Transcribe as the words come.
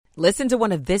Listen to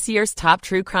one of this year's top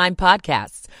true crime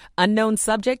podcasts. Unknown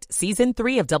Subject, Season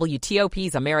 3 of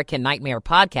WTOP's American Nightmare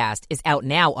podcast is out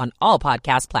now on all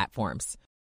podcast platforms.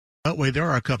 Beltway, there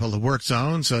are a couple of work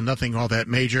zones, nothing all that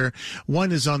major.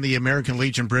 One is on the American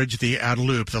Legion Bridge, the outer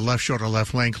loop, the left shoulder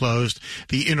left lane closed.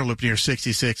 The inner loop near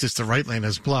 66, it's the right lane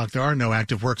is blocked. There are no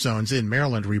active work zones in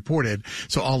Maryland reported,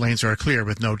 so all lanes are clear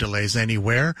with no delays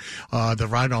anywhere. The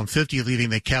ride on 50 leaving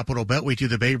the Capitol Beltway to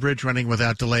the Bay Bridge running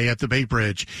without delay at the Bay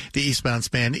Bridge. The eastbound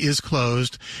span is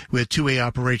closed with two-way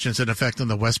operations in effect on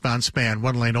the westbound span.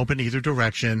 One lane open either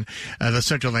direction. The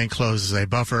central lane closes a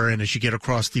buffer, and as you get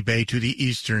across the bay to the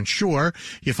eastern shore,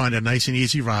 you find a nice and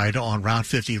easy ride on Route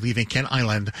 50 leaving Kent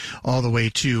Island all the way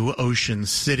to Ocean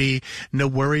City. No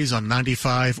worries on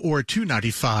 95 or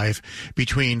 295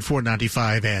 between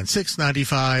 495 and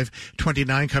 695.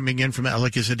 29 coming in from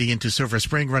Ellicott City into Silver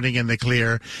Spring running in the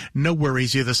clear. No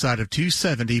worries either side of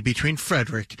 270 between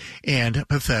Frederick and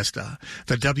Bethesda.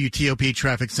 The WTOP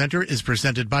Traffic Center is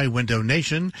presented by Window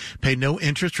Nation. Pay no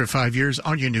interest for 5 years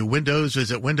on your new windows.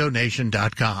 Visit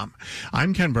windownation.com.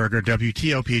 I'm Ken Berger,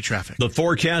 WTOP Traffic. The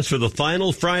forecast for the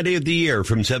final Friday of the year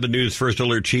from 7 News First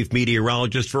Alert Chief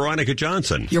Meteorologist Veronica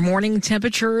Johnson. Your morning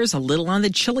temperatures a little on the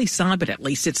chilly side, but at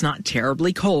least it's not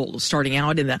terribly cold. Starting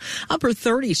out in the upper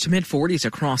 30s to mid 40s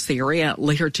across the area.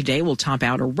 Later today will top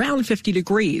out around 50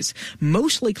 degrees.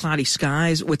 Mostly cloudy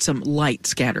skies with some light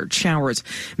scattered showers.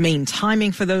 Main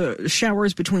timing for the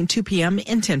showers between 2 p.m.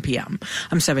 and 10 p.m.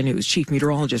 I'm 7 News Chief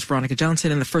Meteorologist Veronica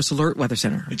Johnson in the First Alert Weather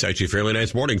Center. It's actually a fairly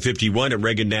nice morning. 51 at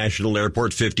Reagan National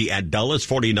Airport, 50 at Dulles,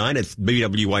 49 at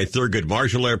BWI Thurgood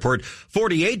Marshall Airport,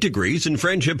 48 degrees in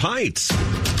Friendship Heights.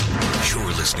 You're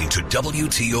listening to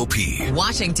WTOP,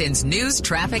 Washington's news,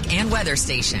 traffic, and weather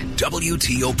station.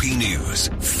 WTOP News.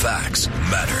 Facts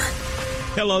matter.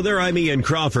 Hello there, I'm Ian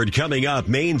Crawford. Coming up,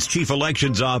 Maine's chief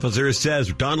elections officer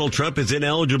says Donald Trump is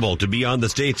ineligible to be on the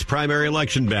state's primary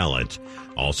election ballot.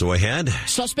 Also ahead,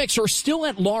 suspects are still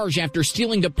at large after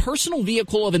stealing the personal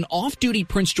vehicle of an off-duty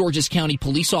Prince George's County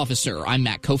police officer. I'm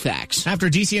Matt Koufax. After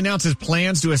D.C. announces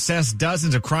plans to assess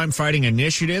dozens of crime-fighting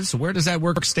initiatives, where does that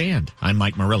work stand? I'm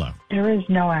Mike Murillo. There is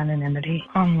no anonymity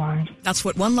online. That's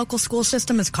what one local school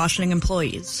system is cautioning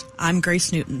employees. I'm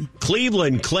Grace Newton.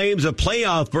 Cleveland claims a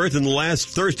playoff berth in the last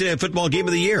Thursday night football game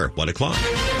of the year, 1 o'clock.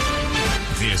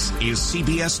 This is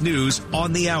CBS News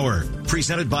on the Hour,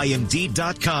 presented by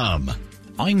Indeed.com.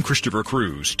 I'm Christopher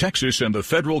Cruz. Texas and the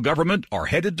federal government are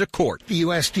headed to court. The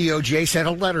U.S. DOJ sent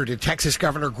a letter to Texas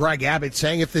Governor Greg Abbott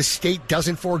saying if the state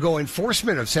doesn't forego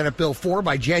enforcement of Senate Bill 4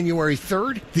 by January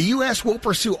 3rd, the U.S. will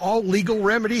pursue all legal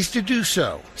remedies to do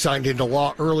so. Signed into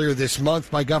law earlier this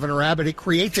month by Governor Abbott, it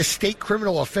creates a state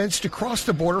criminal offense to cross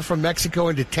the border from Mexico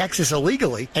into Texas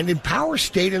illegally and empowers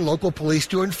state and local police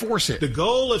to enforce it. The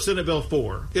goal of Senate Bill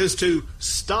 4 is to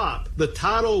stop the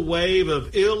tidal wave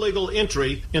of illegal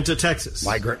entry into Texas.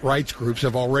 Migrant rights groups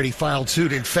have already filed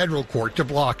suit in federal court to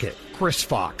block it. Chris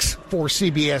Fox for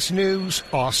CBS News,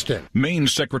 Austin.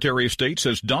 Maine's Secretary of State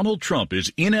says Donald Trump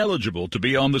is ineligible to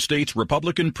be on the state's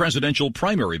Republican presidential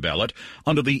primary ballot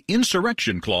under the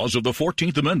insurrection clause of the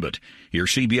 14th Amendment.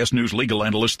 Here's CBS News legal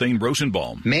analyst Thane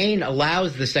Rosenbaum. Maine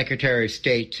allows the Secretary of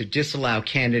State to disallow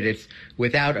candidates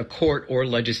without a court or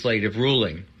legislative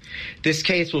ruling. This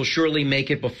case will surely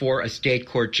make it before a state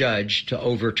court judge to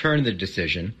overturn the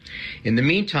decision. In the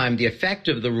meantime, the effect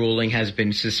of the ruling has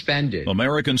been suspended.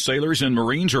 American sailors and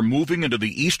Marines are moving into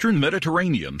the eastern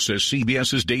Mediterranean, says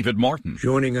CBS's David Martin.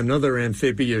 Joining another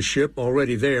amphibious ship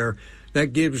already there,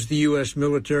 that gives the U.S.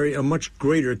 military a much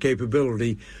greater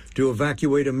capability to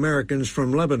evacuate Americans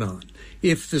from Lebanon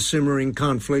if the simmering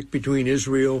conflict between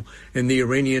Israel and the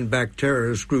Iranian-backed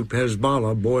terrorist group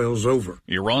Hezbollah boils over.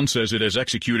 Iran says it has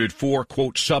executed 4,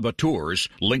 quote, saboteurs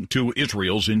linked to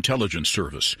Israel's intelligence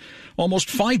service. Almost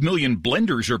 5 million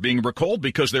blenders are being recalled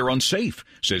because they're unsafe,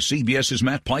 says CBS's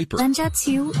Matt Piper. BlendJet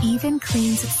 2 even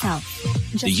cleans itself.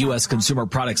 The U.S. Consumer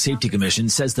Product Safety Commission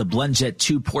says the BlendJet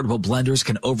 2 portable blenders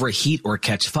can overheat or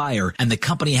catch fire, and the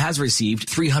company has received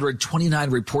 329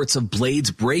 reports of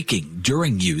blades breaking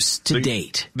during use to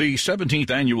date. The 17th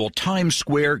annual Times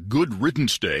Square Good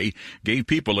Riddance Day gave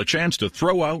people a chance to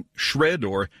throw out, shred,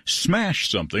 or smash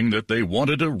something that they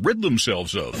wanted to rid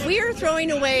themselves of. We are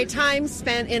throwing away time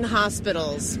spent in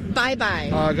hospitals. Bye-bye.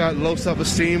 I got low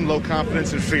self-esteem, low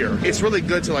confidence, and fear. It's really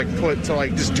good to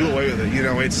just do away with it. You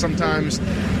know, it's sometimes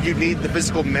you need the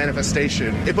physical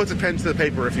manifestation. It puts a pen to the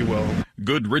paper, if you will.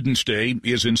 Good Riddance Day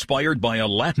is inspired by a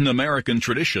Latin American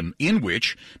tradition in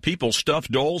which people stuff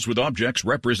dolls with objects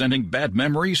representing bad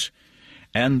memories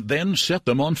and then set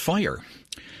them on fire.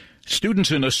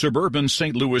 Students in a suburban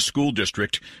St. Louis school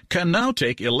district can now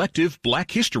take elective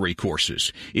Black History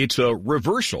courses. It's a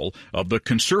reversal of the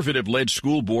conservative-led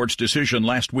school board's decision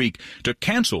last week to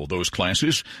cancel those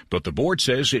classes, but the board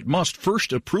says it must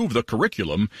first approve the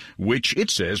curriculum, which it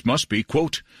says must be,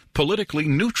 quote, politically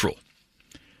neutral.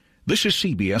 This is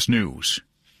CBS News.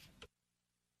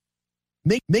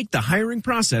 Make the hiring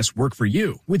process work for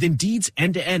you. With Indeed's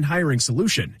end-to-end hiring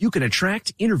solution, you can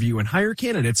attract, interview, and hire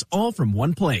candidates all from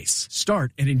one place.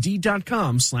 Start at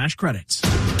Indeed.com/credits.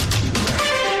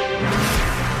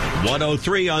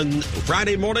 103 on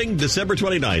Friday morning, December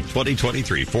 29th,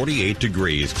 2023. 48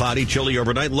 degrees. Cloudy, chilly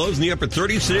overnight. Lows in the upper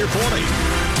 30s to near 40.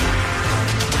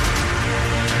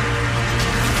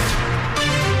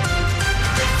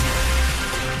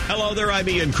 Hello there, I'm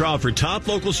Ian Crawford. Top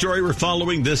local story we're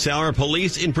following this hour.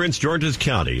 Police in Prince George's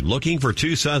County looking for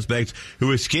two suspects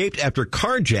who escaped after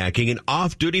carjacking an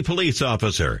off-duty police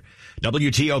officer.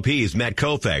 WTOP's Matt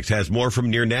Koufax has more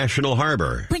from near National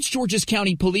Harbor. Prince George's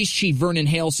County Police Chief Vernon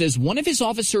Hale says one of his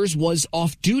officers was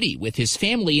off duty with his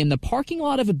family in the parking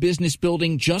lot of a business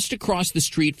building just across the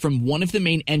street from one of the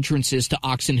main entrances to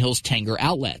Oxon Hill's Tanger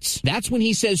outlets. That's when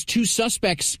he says two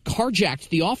suspects carjacked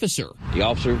the officer. The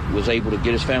officer was able to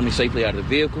get his family safely out of the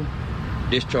vehicle,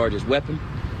 discharge his weapon,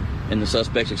 and the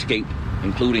suspects escaped,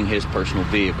 including his personal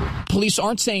vehicle. Police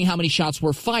aren't saying how many shots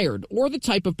were fired or the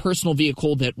type of personal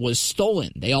vehicle that was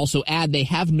stolen. They also add they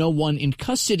have no one in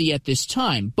custody at this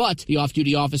time, but the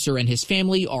off-duty officer and his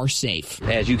family are safe.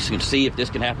 As you can see, if this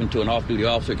can happen to an off-duty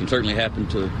officer, it can certainly happen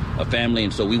to a family,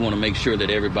 and so we want to make sure that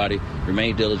everybody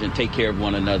remain diligent, take care of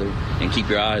one another, and keep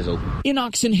your eyes open. In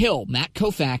Oxon Hill, Matt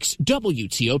Koufax,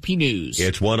 WTOP News.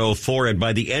 It's 104, and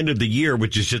by the end of the year,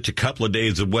 which is just a couple of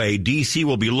days away, D.C.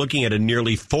 will be looking at a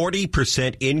nearly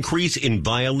 40% increase in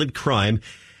violent crime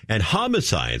and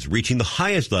homicides reaching the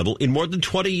highest level in more than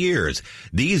 20 years.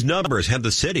 These numbers have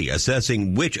the city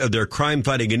assessing which of their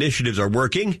crime-fighting initiatives are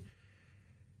working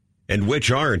and which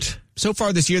aren't. So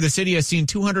far this year, the city has seen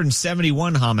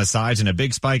 271 homicides and a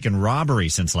big spike in robbery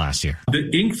since last year. The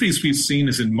increase we've seen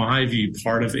is, in my view,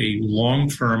 part of a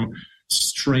long-term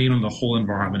strain on the whole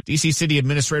environment. D.C. City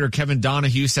Administrator Kevin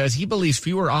Donahue says he believes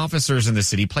fewer officers in the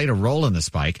city played a role in the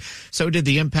spike. So did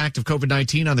the impact of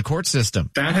COVID-19 on the court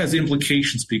system. That has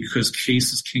implications because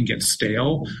cases can get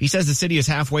stale. He says the city is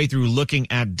halfway through looking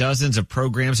at dozens of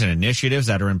programs and initiatives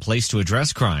that are in place to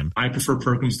address crime. I prefer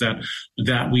programs that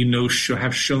we know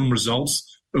have shown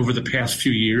results over the past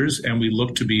few years, and we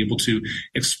look to be able to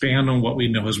expand on what we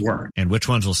know has worked. And which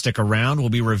ones will stick around will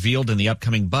be revealed in the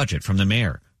upcoming budget from the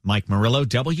mayor. Mike Murillo,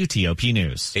 WTOP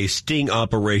News. A sting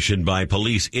operation by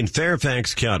police in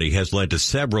Fairfax County has led to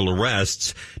several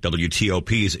arrests.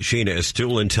 WTOP's Shayna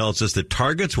Estulin tells us that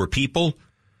targets were people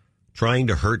trying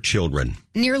to hurt children.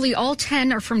 Nearly all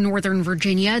 10 are from Northern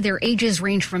Virginia. Their ages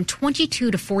range from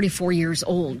 22 to 44 years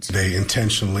old. They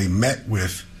intentionally met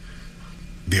with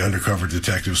the undercover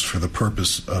detectives for the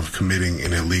purpose of committing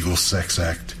an illegal sex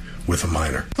act with a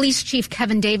minor. Police Chief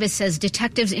Kevin Davis says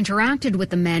detectives interacted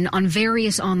with the men on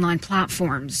various online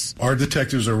platforms. Our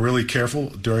detectives are really careful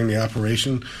during the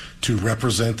operation to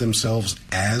represent themselves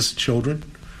as children.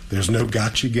 There's no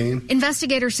gotcha game.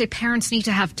 Investigators say parents need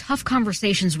to have tough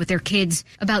conversations with their kids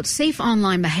about safe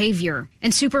online behavior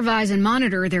and supervise and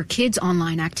monitor their kids'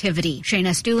 online activity. Shayna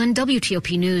Estulin,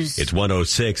 WTOP News. It's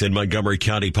 106, and Montgomery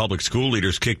County public school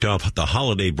leaders kicked off the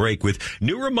holiday break with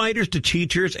new reminders to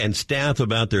teachers and staff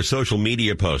about their social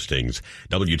media postings.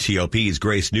 WTOP's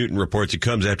Grace Newton reports it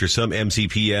comes after some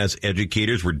MCPS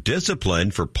educators were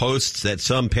disciplined for posts that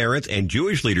some parents and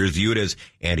Jewish leaders viewed as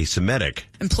anti-Semitic.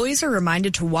 Employees are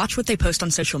reminded to watch what they post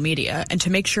on social media and to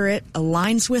make sure it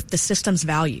aligns with the system's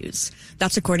values.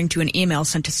 That's according to an email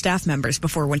sent to staff members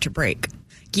before winter break.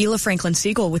 Gila Franklin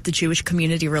Siegel with the Jewish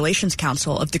Community Relations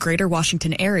Council of the Greater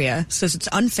Washington area says it's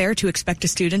unfair to expect a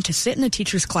student to sit in a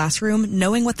teacher's classroom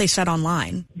knowing what they said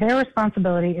online. Their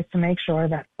responsibility is to make sure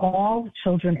that all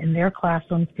children in their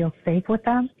classrooms feel safe with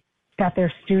them, that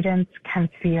their students can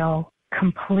feel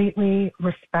completely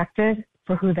respected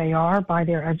for who they are by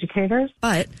their educators.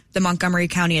 But the Montgomery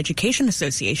County Education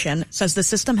Association says the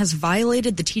system has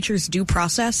violated the teachers' due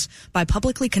process by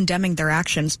publicly condemning their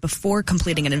actions before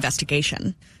completing an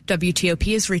investigation.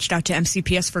 WTOP has reached out to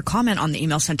MCPS for comment on the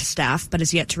email sent to staff, but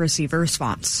has yet to receive a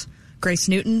response. Grace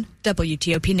Newton,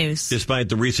 WTOP News. Despite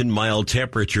the recent mild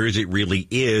temperatures, it really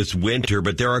is winter,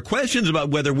 but there are questions about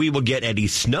whether we will get any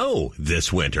snow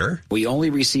this winter. We only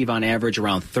receive on average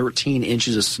around 13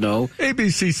 inches of snow.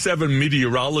 ABC 7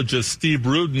 meteorologist Steve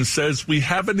Rudin says we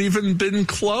haven't even been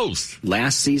close.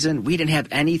 Last season, we didn't have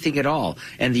anything at all,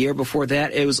 and the year before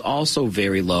that, it was also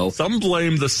very low. Some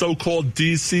blame the so-called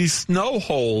D.C. snow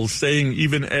holes, saying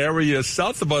even areas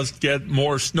south of us get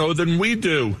more snow than we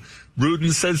do.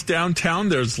 Rudin says downtown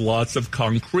there's lots of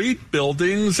concrete,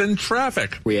 buildings, and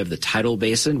traffic. We have the tidal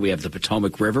basin, we have the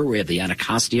Potomac River, we have the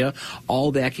Anacostia.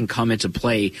 All that can come into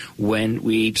play when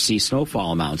we see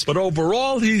snowfall amounts. But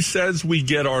overall, he says we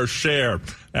get our share.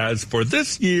 As for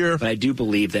this year... But I do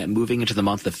believe that moving into the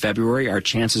month of February, our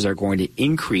chances are going to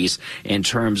increase in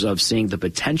terms of seeing the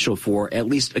potential for at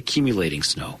least accumulating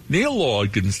snow. Neil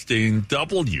Augenstein,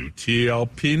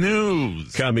 WTOP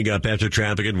News. Coming up after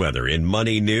traffic and weather in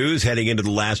Money News, heading into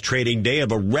the last trading day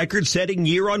of a record-setting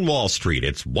year on Wall Street.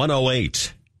 It's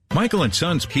 1:08. Michael &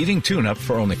 Son's heating tune-up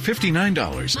for only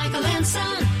 $59. Michael &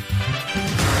 Son.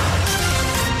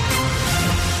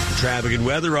 Traffic and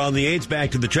weather on the 8th.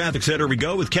 Back to the traffic center we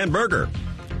go with Ken Berger.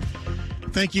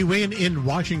 Thank you, Wayne. In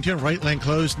Washington, right lane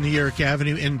closed, New York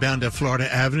Avenue inbound to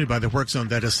Florida Avenue by the work zone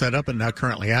that is set up and not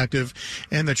currently active.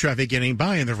 And the traffic getting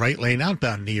by in the right lane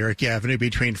outbound New York Avenue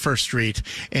between First Street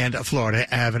and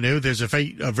Florida Avenue. There's a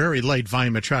very light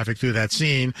volume of traffic through that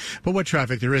scene, but what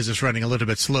traffic there is running a little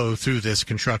bit slow through this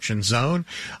construction zone.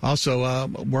 Also,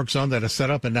 work zone that is set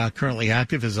up and not currently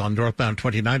active is on northbound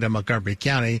 29 in Montgomery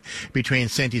County between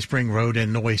Santee Spring Road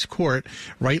and Noyes Court.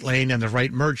 Right lane and the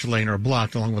right merge lane are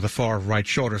blocked along with the far right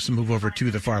shoulder, so move over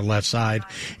to the far left side.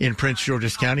 In Prince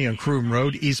George's County on Croom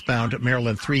Road, eastbound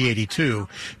Maryland 382,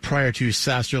 prior to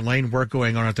Sasser Lane, work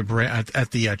going on at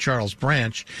the Charles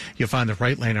Branch. You'll find the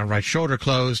right lane and right shoulder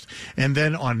closed. And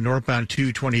then on northbound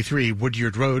 223,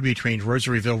 Woodyard Road between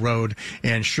Rosaryville Road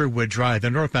and Sherwood Drive, the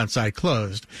northbound side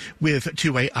closed with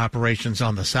two-way operations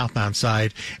on the southbound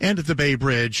side. And at the Bay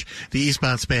Bridge, the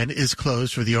eastbound span is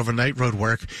closed for the overnight road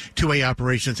work. Two-way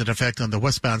operations in effect on the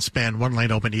westbound span, one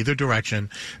lane open either direction.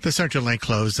 The central lane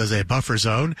closed as a buffer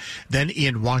zone. Then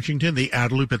in Washington, the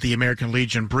outer loop at the American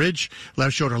Legion Bridge,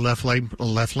 left shoulder left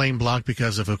lane blocked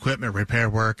because of equipment repair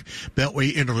work.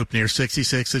 Beltway interloop near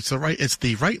 66. It's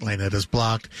the right lane that is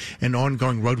blocked. And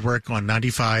ongoing road work on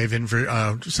 95 in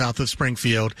south of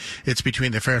Springfield. It's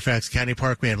between the Fairfax County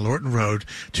Parkway and Lorton Road.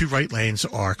 Two right lanes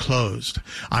are closed.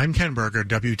 I'm Ken Berger,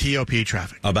 WTOP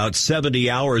Traffic. About 70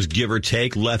 hours, give or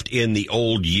take, left in the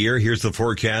old year. Here's the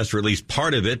forecast, or at least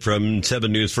part of it, from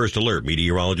 7 News First Alert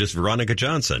meteorologist Veronica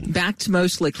Johnson. Back to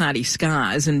mostly cloudy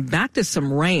skies and back to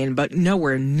some rain, but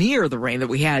nowhere near the rain that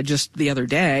we had just the other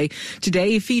day.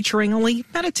 Today featuring only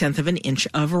about 1/10 of an inch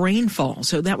of rainfall,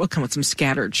 so that will come with some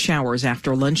scattered showers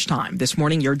after lunchtime. This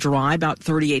morning you're dry, about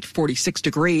 38, 46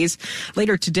 degrees.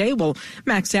 Later today we'll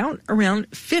max out around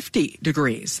 50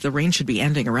 degrees. The rain should be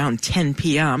ending around 10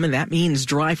 p.m., and that means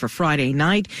dry for Friday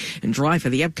night and dry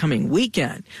for the upcoming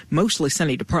weekend. Mostly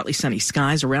sunny to partly sunny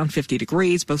skies around 50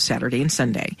 degrees both Saturday and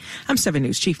Sunday. I'm 7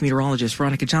 News Chief Meteorologist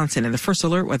Veronica Johnson in the First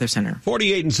Alert Weather Center.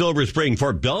 48 in Silver Spring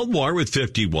for Belmore with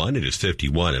 51. It is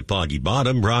 51 at Foggy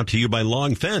Bottom, brought to you by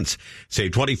Long Fence.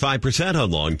 Save 25%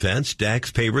 on Long Fence,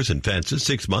 decks, pavers, and fences.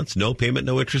 6 months, no payment,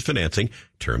 no interest financing.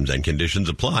 Terms and conditions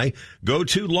apply. Go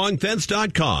to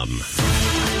longfence.com.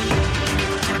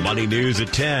 Money News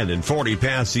at 10 and 40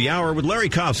 past the hour with Larry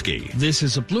Kofsky. This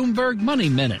is a Bloomberg Money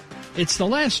Minute. It's the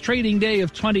last trading day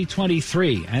of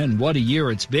 2023, and what a year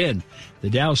it's been. The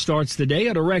Dow starts the day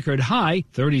at a record high,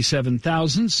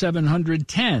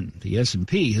 37,710. The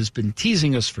S&P has been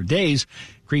teasing us for days,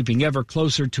 creeping ever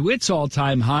closer to its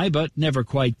all-time high, but never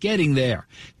quite getting there.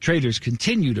 Traders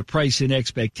continue to price in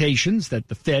expectations that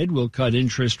the Fed will cut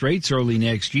interest rates early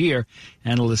next year.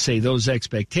 Analysts say those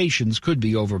expectations could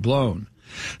be overblown.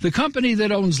 The company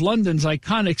that owns London's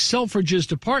iconic Selfridges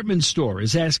department store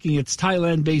is asking its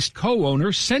Thailand-based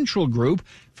co-owner, Central Group,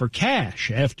 for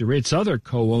cash after its other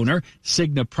co-owner,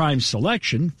 Signa Prime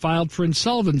Selection, filed for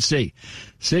insolvency.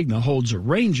 Signa holds a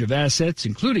range of assets,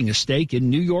 including a stake in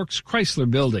New York's Chrysler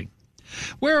Building.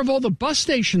 Where have all the bus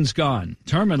stations gone?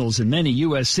 Terminals in many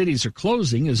U.S. cities are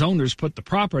closing as owners put the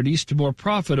properties to more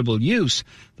profitable use.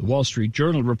 The Wall Street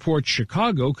Journal reports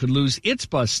Chicago could lose its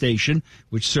bus station,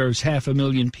 which serves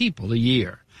 500,000 people a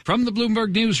year. From the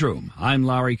Bloomberg Newsroom, I'm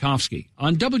Larry Kofsky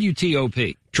on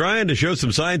WTOP. Trying to show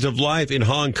some signs of life in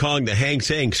Hong Kong, the Hang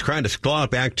Seng's trying to claw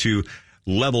back to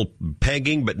level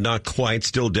pegging, but not quite,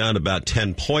 still down about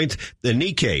 10 points. The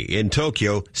Nikkei in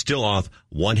Tokyo still off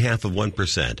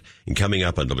 0.5%. And coming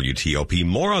up on WTOP,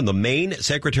 more on the Maine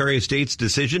Secretary of State's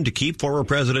decision to keep former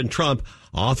President Trump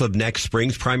off of next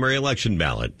spring's primary election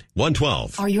ballot.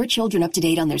 112. Are your children up to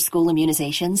date on their school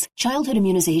immunizations? Childhood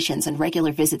immunizations and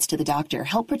regular visits to the doctor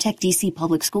help protect D.C.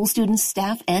 public school students,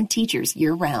 staff, and teachers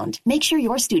year-round. Make sure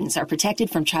your students are protected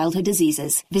from childhood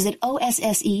diseases. Visit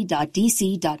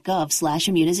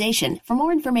osse.dc.gov/immunization for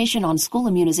more information on school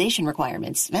immunization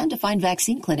requirements and to find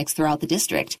vaccine clinics throughout the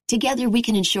district. Together, we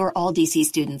can ensure all D.C.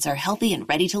 students are healthy and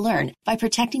ready to learn by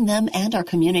protecting them and our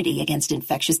community against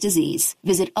infectious disease.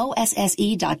 Visit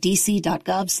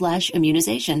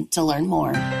osse.dc.gov/immunization to learn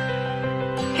more.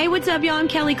 Hey, what's up, y'all? I'm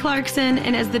Kelly Clarkson,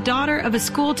 and as the daughter of a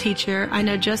school teacher, I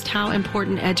know just how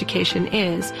important education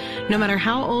is. No matter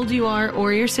how old you are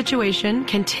or your situation,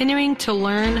 continuing to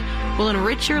learn will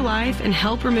enrich your life and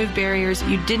help remove barriers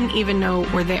you didn't even know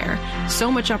were there.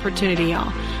 So much opportunity, y'all.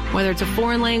 Whether it's a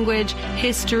foreign language,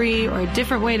 history, or a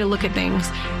different way to look at things,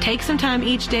 take some time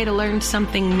each day to learn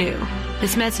something new.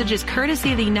 This message is courtesy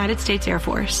of the United States Air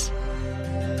Force.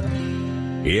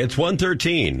 It's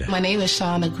 1:13. My name is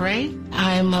Shauna Gray.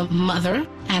 I'm a mother,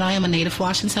 and I am a native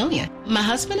Washingtonian. My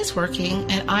husband is working,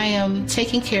 and I am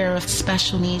taking care of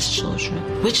special needs children,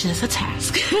 which is a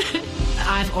task.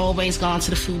 I've always gone to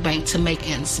the food bank to make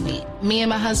ends meet. Me and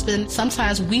my husband,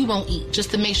 sometimes we won't eat just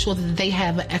to make sure that they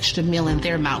have an extra meal in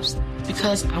their mouths,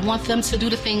 because I want them to do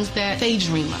the things that they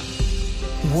dream of.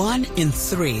 1 in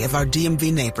 3 of our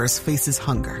DMV neighbors faces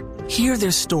hunger. Hear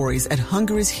their stories at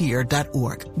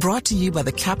hungerishere.org. Brought to you by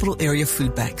the Capital Area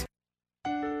Food Bank.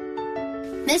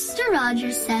 Mr.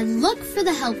 Rogers said, look for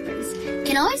the helpers.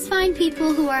 Can always find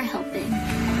people who are helping.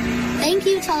 Thank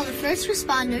you to all the first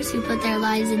responders who put their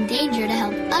lives in danger to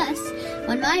help us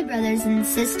when my brothers and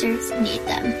sisters need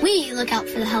them. We look out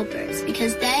for the helpers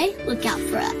because they look out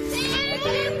for us.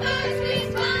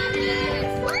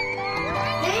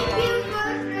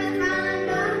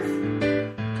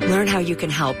 Learn how you can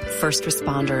help first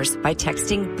responders by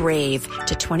texting BRAVE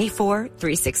to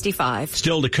 24365.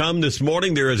 Still to come this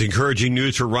morning, there is encouraging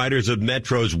news for riders of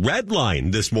Metro's Red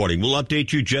Line this morning. We'll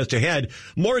update you just ahead.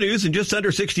 More news in just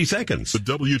under 60 seconds. The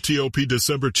WTOP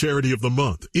December Charity of the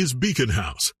Month is Beacon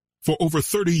House. For over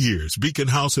 30 years, Beacon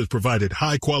House has provided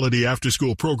high-quality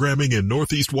after-school programming in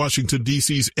Northeast Washington,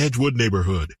 D.C.'s Edgewood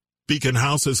neighborhood. Beacon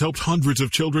House has helped hundreds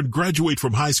of children graduate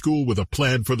from high school with a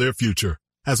plan for their future.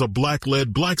 As a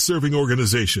Black-led, Black-serving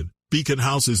organization, Beacon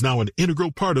House is now an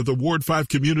integral part of the Ward 5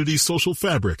 community's social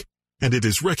fabric, and it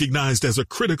is recognized as a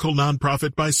critical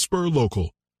nonprofit by Spur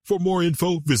Local. For more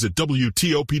info, visit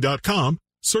WTOP.com,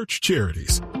 search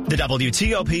charities. The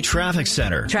WTOP Traffic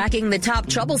Center. Tracking the top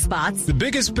trouble spots. The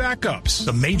biggest backups.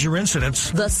 The major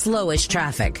incidents. The slowest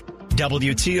traffic.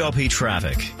 WTOP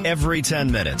traffic every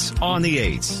 10 minutes on the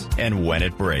 8s and when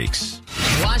it breaks.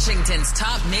 Washington's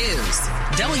top news.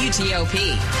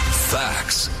 WTOP.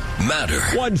 Facts matter.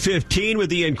 1:15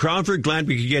 with Ian Crawford. Glad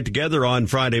we could get together on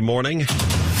Friday morning.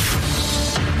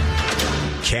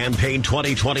 Campaign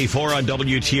 2024 on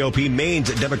WTOP.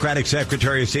 Maine's Democratic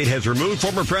Secretary of State has removed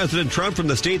former President Trump from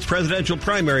the state's presidential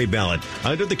primary ballot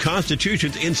under the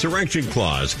Constitution's insurrection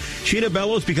clause. Sheena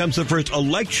Bellows becomes the first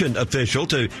election official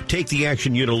to take the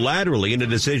action unilaterally in a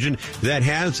decision that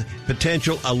has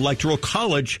potential electoral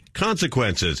college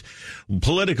consequences.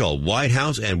 Political, White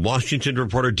House, and Washington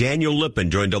reporter Daniel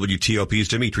Lippman joined WTOP's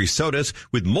Dimitri Sotis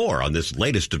with more on this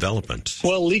latest development.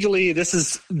 Well, legally, this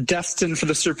is destined for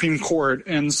the Supreme Court,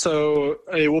 and so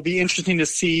it will be interesting to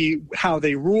see how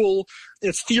they rule.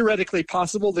 It's theoretically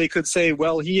possible they could say,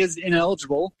 well, he is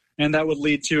ineligible, and that would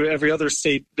lead to every other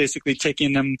state basically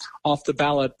taking them off the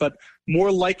ballot. But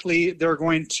more likely, they're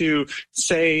going to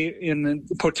say in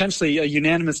potentially a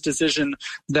unanimous decision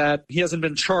that he hasn't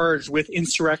been charged with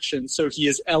insurrection, so he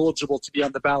is eligible to be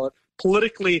on the ballot.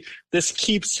 Politically, this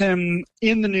keeps him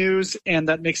in the news, and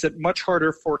that makes it much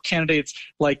harder for candidates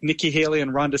like Nikki Haley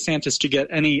and Ron DeSantis to get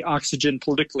any oxygen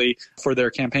politically for their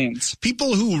campaigns.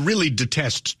 People who really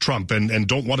detest Trump and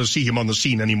don't want to see him on the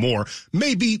scene anymore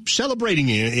may be celebrating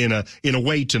in a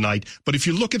way tonight. But if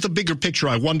you look at the bigger picture,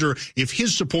 I wonder if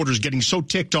his supporters getting so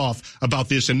ticked off about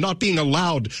this and not being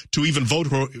allowed to even vote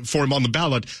for him on the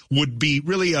ballot would be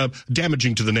really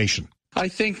damaging to the nation. I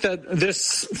think that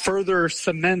this further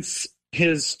cements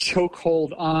his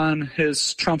chokehold on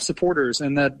his Trump supporters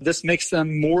and that this makes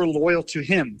them more loyal to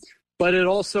him. But it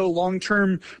also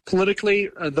long-term politically,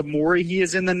 the more he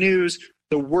is in the news,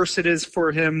 the worse it is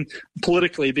for him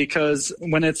politically, because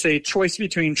when it's a choice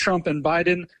between Trump and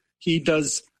Biden, he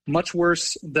does much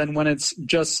worse than when it's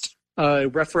just a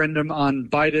referendum on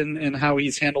Biden and how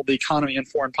he's handled the economy and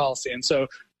foreign policy. And so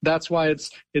that's why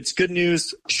it's good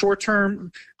news short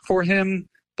term for him,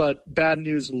 but bad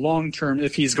news long term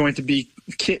if he's going to be,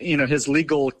 his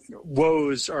legal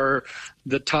woes are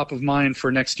the top of mind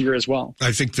for next year as well.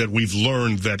 I think that we've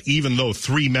learned that even though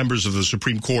 3 members of the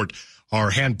Supreme Court are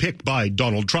handpicked by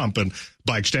Donald Trump and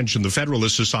by extension the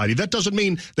Federalist Society, that doesn't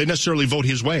mean they necessarily vote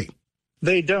his way.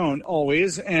 They don't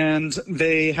always, and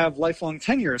they have lifelong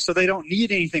tenure, so they don't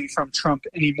need anything from Trump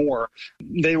anymore.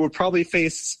 They would probably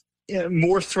face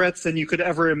more threats than you could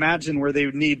ever imagine, where they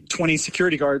would need 20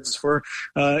 security guards for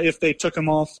if they took him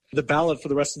off the ballot for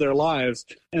the rest of their lives.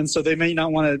 And so they may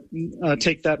not want to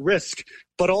take that risk.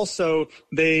 But also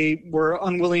they were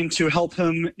unwilling to help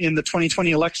him in the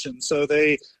 2020 election. So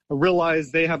they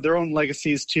realize they have their own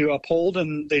legacies to uphold,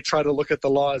 and they try to look at the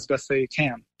law as best they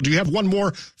can. Do you have one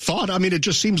more thought? I mean, it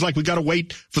just seems like we got to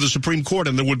wait for the Supreme Court,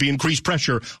 and there would be increased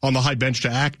pressure on the high bench to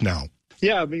act now.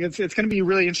 Yeah, because it's going to be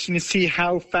really interesting to see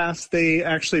how fast they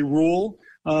actually rule,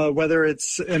 whether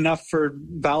it's enough for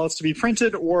ballots to be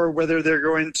printed or whether they're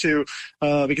going to,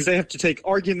 because they have to take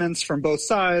arguments from both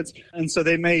sides, and so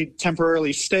they may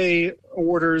temporarily stay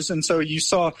orders. And so you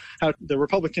saw how the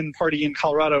Republican Party in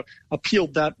Colorado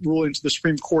appealed that ruling to the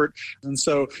Supreme Court. And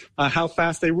so how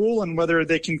fast they rule and whether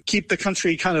they can keep the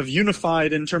country kind of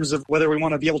unified in terms of whether we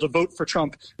want to be able to vote for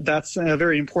Trump, that's a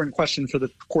very important question for the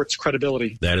court's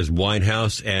credibility. That is White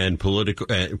House and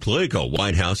political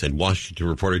White House and Washington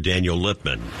reporter Daniel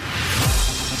Lippman.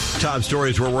 Top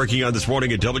stories we're working on this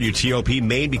morning at WTOP.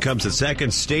 Maine becomes the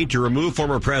second state to remove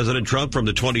former President Trump from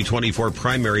the 2024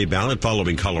 primary ballot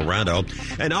following Colorado.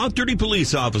 An off-duty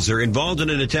police officer involved in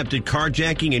an attempted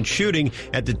carjacking and shooting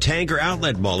at the Tanger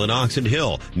Outlet Mall in Oxon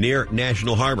Hill near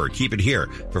National Harbor. Keep it here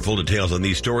for full details on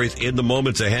these stories in the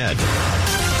moments ahead.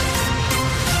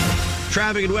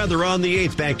 Traffic and weather on the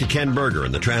 8th. Back to Ken Berger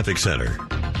in the traffic center.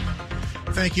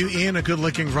 Thank you, Ian. A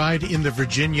good-looking ride in the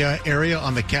Virginia area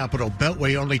on the Capitol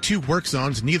Beltway. Only 2 work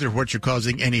zones, neither of which are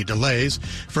causing any delays.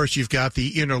 First, you've got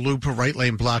the inner loop right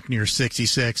lane block near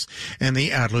 66 and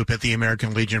the out loop at the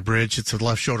American Legion Bridge. It's the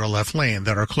left shoulder left lane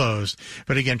that are closed.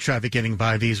 But again, traffic getting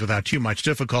by these without too much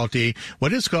difficulty.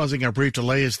 What is causing a brief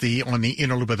delay is on the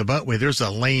inner loop of the Beltway. There's a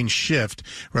lane shift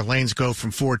where lanes go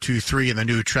from 4 to 3 in the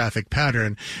new traffic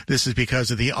pattern. This is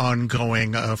because of the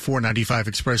ongoing 495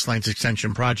 Express Lanes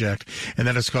Extension project. And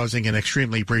that is causing an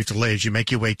extremely brief delay as you make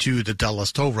your way to the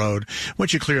Dulles Toll Road.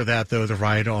 Once you clear that, though, the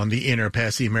ride on the inner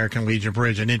past the American Legion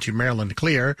Bridge and into Maryland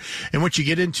clear. And once you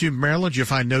get into Maryland, you'll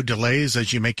find no delays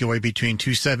as you make your way between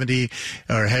 270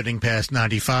 or heading past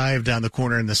 95 down the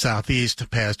corner in the southeast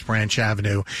past Branch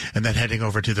Avenue and then heading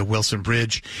over to the Wilson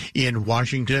Bridge in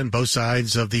Washington. Both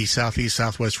sides of the southeast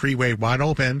southwest freeway wide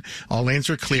open. All lanes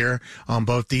are clear on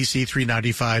both DC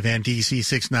 395 and DC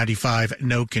 695.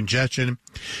 No congestion.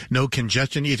 No congestion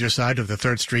either side of the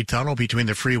 3rd Street Tunnel between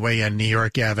the freeway and New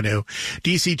York Avenue.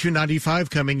 DC 295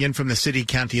 coming in from the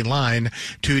city-county line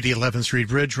to the 11th Street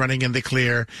Bridge running in the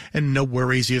clear, and no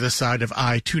worries either side of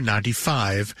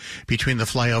I-295 between the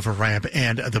flyover ramp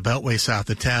and the Beltway south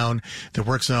of town. The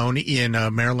work zone in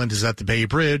Maryland is at the Bay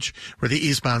Bridge, where the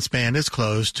eastbound span is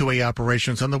closed. Two-way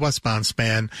operations on the westbound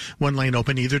span. One lane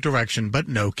open either direction, but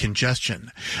no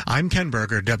congestion. I'm Ken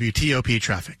Berger, WTOP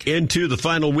Traffic. Into the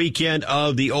final weekend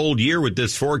of the old year with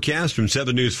this forecast from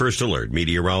 7 News First Alert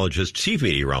Chief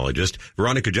Meteorologist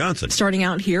Veronica Johnson. Starting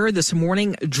out here this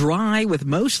morning, dry with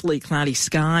mostly cloudy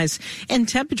skies and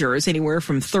temperatures anywhere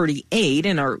from 38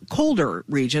 in our colder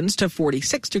regions to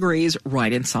 46 degrees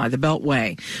right inside the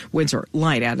Beltway. Winds are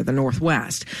light out of the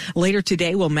northwest. Later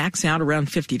today, we'll max out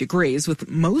around 50 degrees with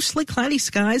mostly cloudy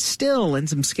skies still and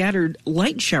some scattered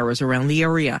light showers around the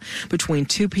area between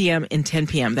 2 p.m. and 10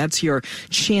 p.m. That's your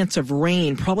chance of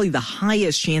rain, probably the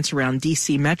highest chance around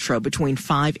D.C. Metro between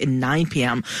 5 and 9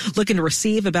 p.m. Looking to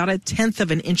receive about 1/10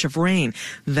 of an inch of rain.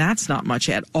 That's not much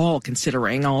at all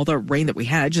considering all the rain that we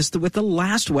had just with the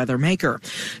last weather maker.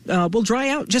 We'll dry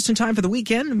out just in time for the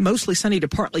weekend. Mostly sunny to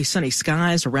partly sunny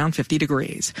skies around 50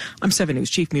 degrees. I'm 7 News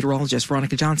Chief Meteorologist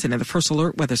Veronica Johnson at the First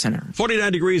Alert Weather Center.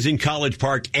 49 degrees in College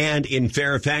Park and in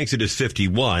Fairfax. It is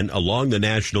 51 along the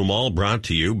National Mall, brought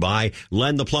to you by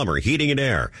Len the Plumber, Heating and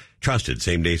Air. Trusted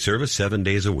same-day service 7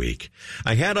 days a week.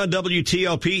 Ahead on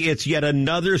WTOP, it's yet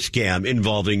another scam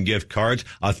involving gift cards.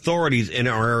 Authorities in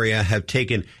our area have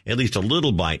taken at least a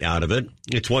little bite out of it.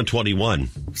 It's 1:21.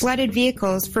 Flooded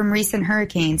vehicles from recent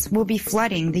hurricanes will be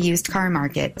flooding the used car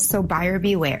market, so buyer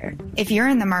beware. If you're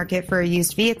in the market for a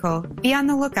used vehicle, be on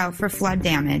the lookout for flood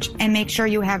damage and make sure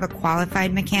you have a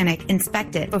qualified mechanic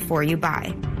inspect it before you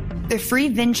buy. The free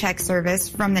VIN check service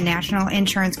from the National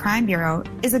Insurance Crime Bureau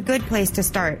is a good place to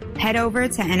start. Head over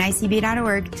to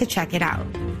NICB.org to check it out.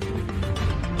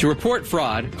 To report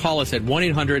fraud, call us at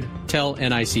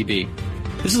 1-800-TEL-NICB.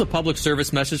 This is a public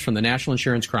service message from the National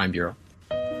Insurance Crime Bureau.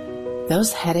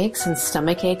 Those headaches and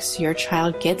stomach aches your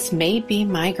child gets may be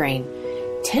migraine.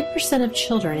 10% of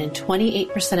children and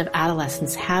 28% of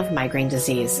adolescents have migraine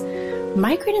disease.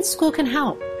 Migraine at School can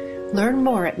help. Learn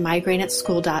more at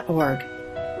migraineatschool.org.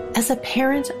 As a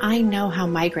parent, I know how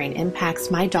migraine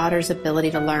impacts my daughter's ability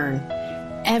to learn.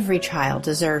 Every child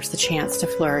deserves the chance to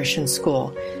flourish in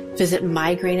school. Visit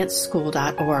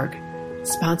migraineatschool.org.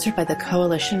 Sponsored by the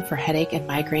Coalition for Headache and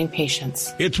Migraine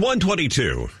Patients. It's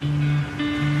 1:22.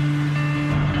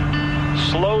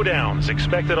 Slowdowns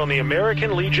expected on the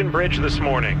American Legion Bridge this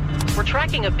morning. We're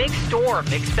tracking a big storm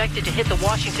expected to hit the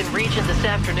Washington region this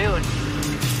afternoon.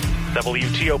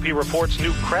 WTOP reports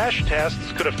new crash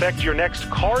tests could affect your next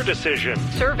car decision.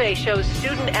 Survey shows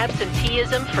student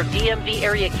absenteeism for DMV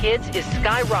area kids is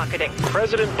skyrocketing.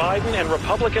 President Biden and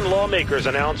Republican lawmakers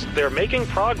announced they're making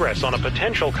progress on a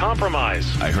potential compromise.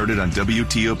 I heard it on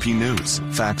WTOP News.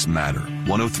 Facts matter.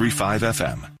 103.5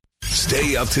 FM.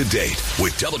 Stay up to date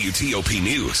with WTOP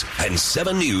News and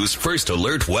 7 News First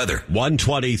Alert Weather.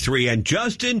 1:23, and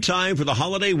just in time for the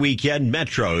holiday weekend,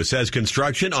 Metro says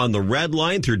construction on the Red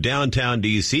Line through downtown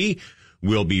D.C.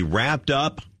 will be wrapped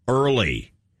up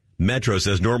early. Metro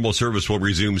says normal service will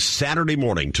resume Saturday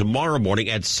morning, tomorrow morning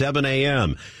at 7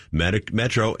 a.m.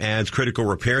 Metro adds critical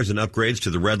repairs and upgrades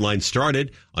to the Red Line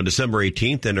started on December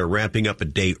 18th and are wrapping up a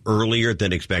day earlier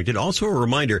than expected. Also a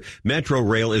reminder, Metro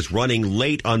Rail is running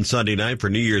late on Sunday night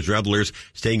for New Year's revelers,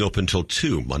 staying open till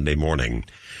 2 Monday morning.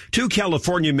 2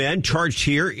 California men charged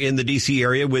here in the D.C.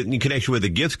 area in connection with a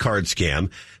gift card scam.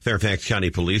 Fairfax County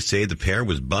Police say the pair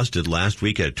was busted last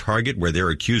week at a Target where they're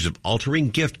accused of altering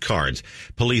gift cards.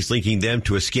 Police linking them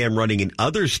to a scam running in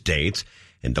other states.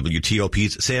 And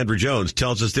WTOP's Sandra Jones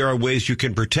tells us there are ways you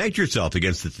can protect yourself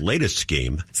against this latest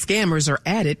scheme. Scammers are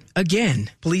at it again.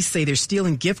 Police say they're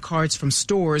stealing gift cards from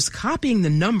stores, copying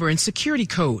the number and security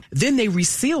code. Then they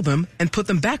reseal them and put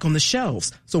them back on the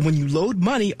shelves. So when you load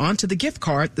money onto the gift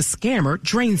card, the scammer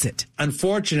drains it.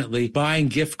 Unfortunately, buying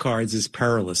gift cards is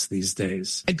perilous these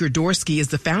days. Edgar Dorsky is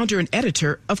the founder and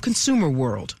editor of Consumer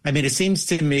World. I mean, it seems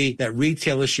to me that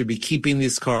retailers should be keeping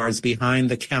these cards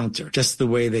behind the counter, just the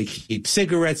way they keep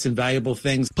cigarettes and valuable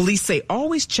things. Police say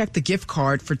always check the gift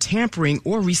card for tampering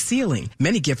or resealing.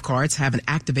 Many gift cards have an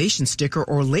activation sticker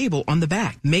or label on the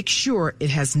back. Make sure it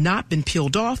has not been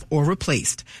peeled off or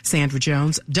replaced. Sandra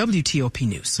Jones, WTOP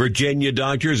News. Virginia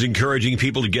doctors encouraging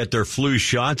people to get their flu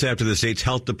shots after the state's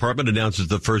health department announces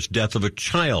the first death of a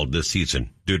child this season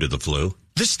due to the flu.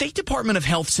 The State Department of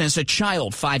Health says a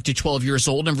child 5 to 12 years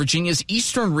old in Virginia's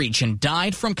eastern region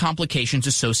died from complications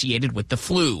associated with the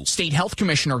flu. State Health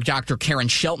Commissioner Dr. Karen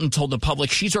Shelton told the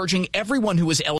public she's urging everyone who is eligible